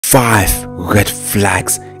5 red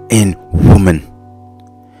flags in women.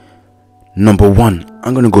 Number 1,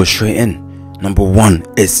 I'm gonna go straight in. Number 1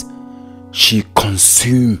 is she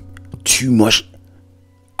consume too much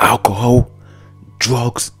alcohol,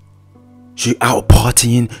 drugs. She out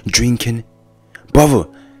partying, drinking. Brother,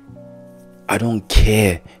 I don't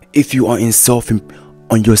care if you are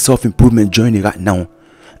on your self-improvement journey right now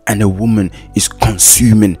and a woman is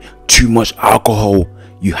consuming too much alcohol,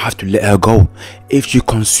 you have to let her go. If she's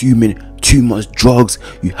consuming too much drugs,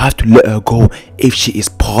 you have to let her go. If she is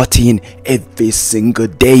partying every single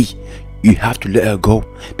day, you have to let her go,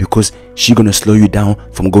 because she's gonna slow you down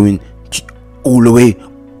from going all the way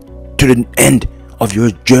to the end of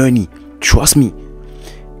your journey. Trust me.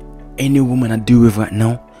 Any woman I deal with right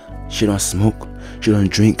now, she don't smoke, she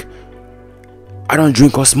don't drink. I don't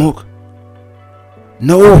drink or smoke.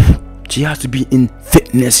 No, she has to be in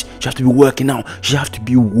fitness. She has to be working out. She has to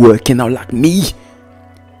be working out like me.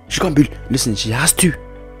 She can't be, listen, she has to.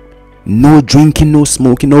 No drinking, no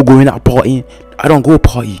smoking, no going out partying. I don't go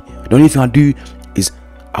party. The only thing I do is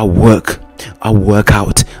I work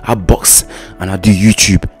out, I box, and I do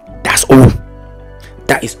YouTube. That's all.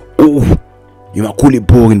 That is all. You might call it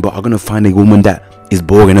boring, but I'm gonna find a woman that is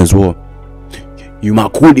boring as well. You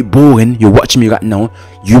might call it boring. You're watching me right now.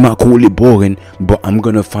 You might call it boring, but I'm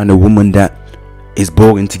gonna find a woman that is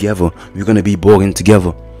boring together. We're gonna be boring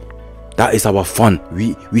together. That is our fun.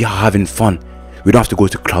 We are having fun. We don't have to go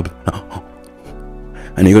to club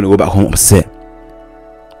and you're gonna go back home upset.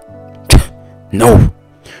 No.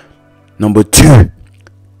 Number 2,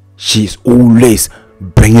 she's always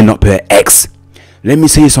bringing up her ex. Let me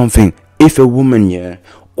say something. If a woman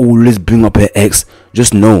always bring up her ex,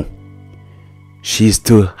 just know she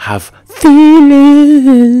still have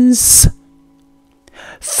feelings.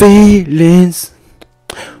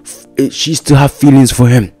 She still have feelings for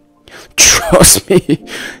him. Trust me.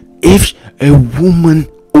 If a woman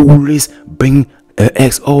always bring her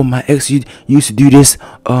ex, oh, my ex used to do this,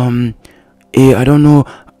 I don't know,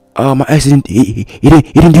 my ex didn't he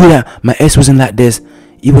didn't do that. My ex wasn't like this.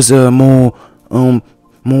 He was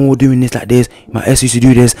more doing this like this. My ex used to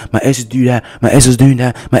do this. My ex used to do that. My ex was doing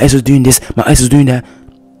that. My ex was doing this. My ex was doing that.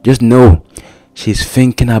 Just know she's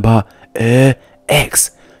thinking about her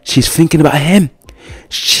ex. She's thinking about him.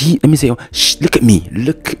 Let me say, look at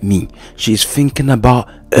me. She's thinking about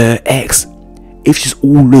her ex. If she's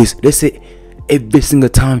always, let's say, every single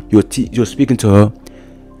time you're speaking to her,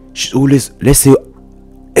 she's always, let's say,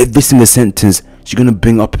 every single sentence she's gonna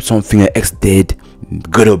bring up something her ex did,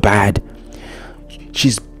 good or bad.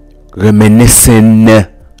 She's reminiscing the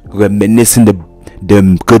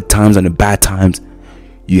good times and the bad times.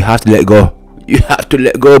 You have to let go. You have to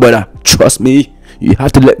let go, brother. Trust me. You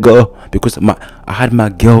have to let go, because I had my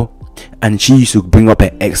girl and she used to bring up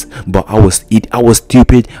her ex, but I was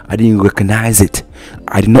stupid. I didn't recognize it.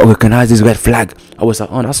 I did not recognize this red flag. I was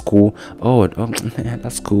like, oh, that's cool. Oh,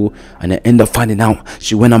 that's cool. And I ended up finding out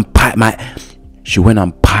she went and piped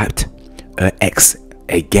her ex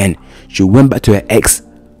again. She went back to her ex,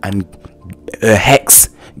 and her ex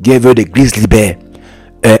gave her the grizzly bear.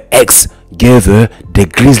 Her ex gave her the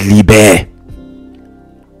grizzly bear.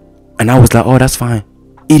 And I was like, oh, that's fine.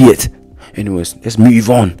 Idiot. Anyways, let's move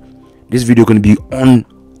on. This video gonna be on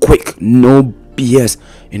quick, no BS.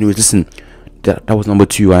 Anyways, listen, that was number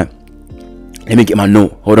 2, right? Let me get my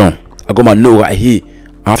note. Hold on. I got my note right here.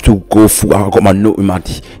 I have to go through. I got my note in my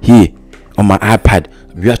here on my iPad.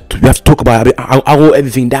 We have to talk about it. I wrote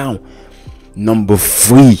everything down. Number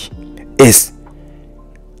 3 is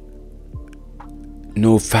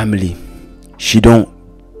no family. She don't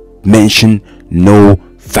mention no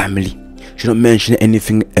family. She don't mention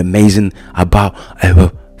anything amazing about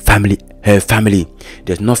her family.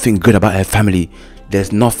 There's nothing good about her family.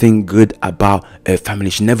 There's nothing good about her family.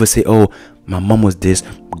 She never say, oh, my mom was this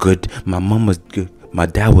good, my mom was good, my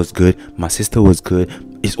dad was good, my sister was good.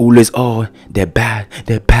 It's always, oh, they're bad.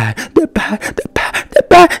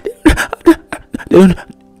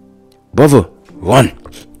 Brother, run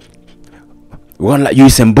like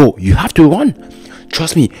Usain Bolt. You have to run.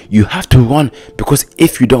 Trust me, you have to run, because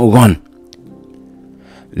if you don't run,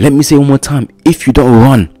 let me say one more time, if you don't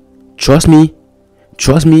run, trust me,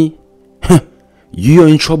 you're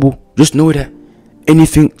in trouble. Just know that.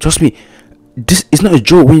 Anything, trust me, this is not a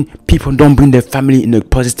joke when people don't bring their family in a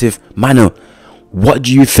positive manner. What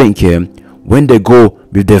do you think when they go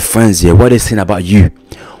with their friends what are they saying about you?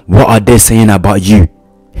 What are they saying about you?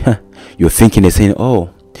 You're thinking they're saying, oh,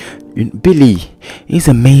 Billy is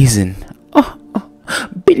amazing.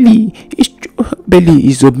 Billy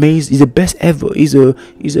is amazing. He's the best ever. He's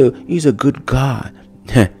a good guy.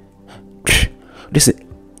 Listen,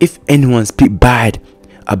 if anyone speak bad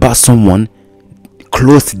about someone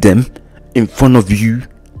close to them in front of you,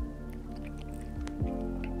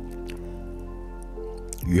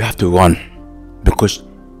 you have to run, because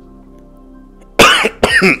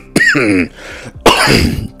you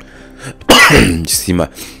see my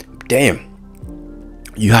damn,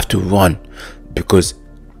 you have to run, because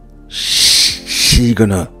she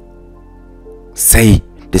gonna say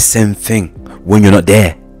the same thing when you're not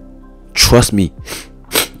there. Trust me.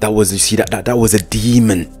 That was, you see, that was a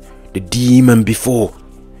demon. The demon before.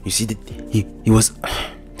 You see, he was.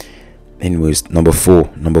 Anyways, number four.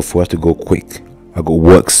 I have to go quick. I got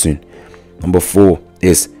work soon. Number 4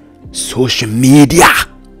 is social media.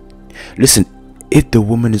 Listen, if the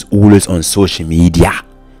woman is always on social media,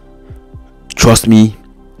 trust me,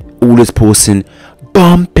 always posting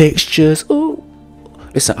bum pictures. Ooh,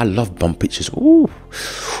 listen, I love bum pictures. Ooh,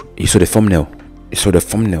 you saw the thumbnail. You saw the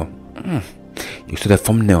thumbnail. You saw the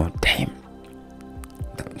thumbnail. Damn.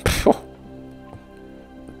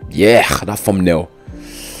 Yeah, that thumbnail.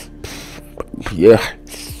 Yeah.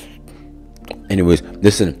 Anyways,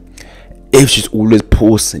 listen. If she's always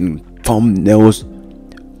posting thumbnails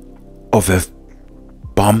of her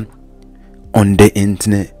bum on the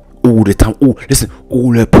internet all the time. Oh, listen.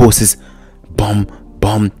 All her posts is bum,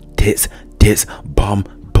 tits, bum,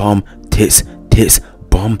 tits,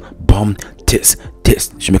 bum, tits.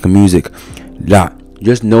 She making music. Like,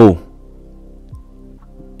 just know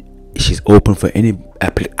she's open for any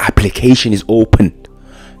application is open.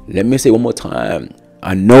 Let me say one more time.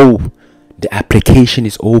 I know the application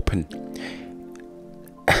is open.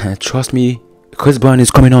 Trust me, Chris Brown is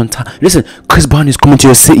coming on time. Listen, Chris Brown is coming to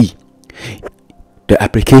your city. The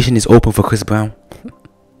application is open for Chris Brown.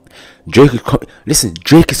 Drake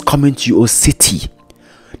is coming to your city.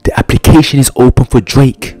 The application is open for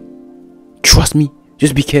Drake. Trust me.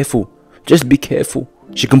 Just be careful.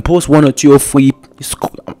 She can post 1 or 2 or 3.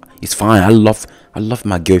 It's fine. I love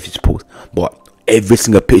my girl if she posts, but every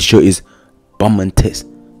single picture is bum and tits.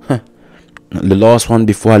 The last one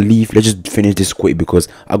before I leave, let's just finish this quick because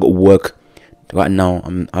I got work right now.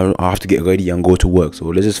 I have to get ready and go to work, so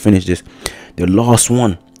let's just finish this. The last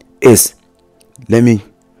one is,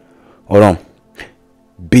 hold on,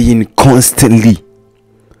 being constantly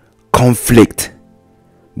conflict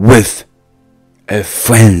with her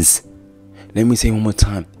friends. Let me say one more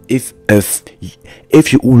time. If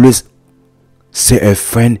you always say a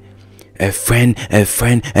friend, everything's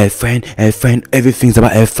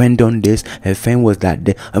about her friend done this, her friend was that.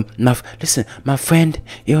 Listen, my friend,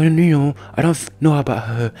 you know, I don't know about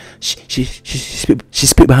her. She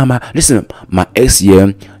speak behind my. Listen, my ex,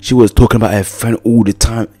 yeah, she was talking about her friend all the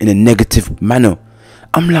time in a negative manner.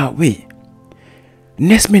 I'm like, wait.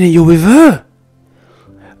 Next minute you're with her.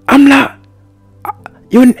 I'm like,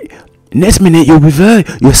 next minute you're with her.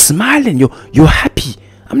 You're smiling. You're happy.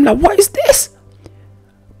 I'm like, what is this?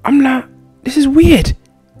 I'm like, this is weird.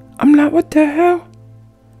 I'm like, what the hell?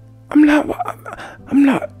 I'm like,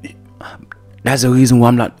 that's the reason why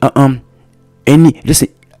I'm like,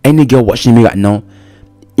 any girl watching me right now,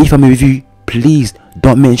 if I'm with you, please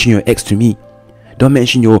don't mention your ex to me. Don't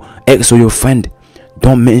mention your ex or your friend.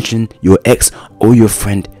 Don't mention your ex or your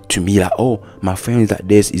friend to me. Like, oh, my friend is like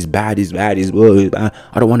this, is bad, is bad.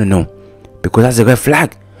 I don't want to know, because that's a red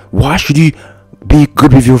flag. Why should you be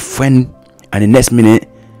good with your friend and the next minute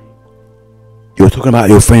you're talking about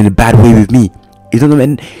your friend in a bad way with me? It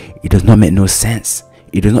does not make no sense.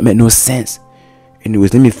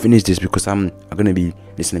 Anyways, let me finish this because I'm gonna be.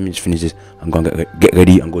 Listen, let me just finish this. I'm gonna get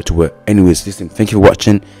ready and go to work. Anyways, listen, thank you for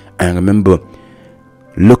watching, and remember,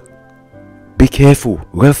 be careful.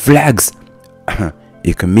 Red flags.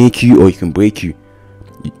 It can make you or it can break you.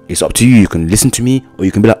 It's up to you. You can listen to me or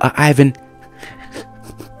you can be like, Ivan.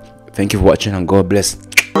 Thank you for watching, and God bless.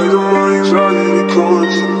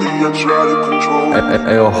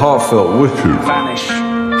 Ayo, heartfelt whipping. Vanish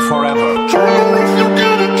forever.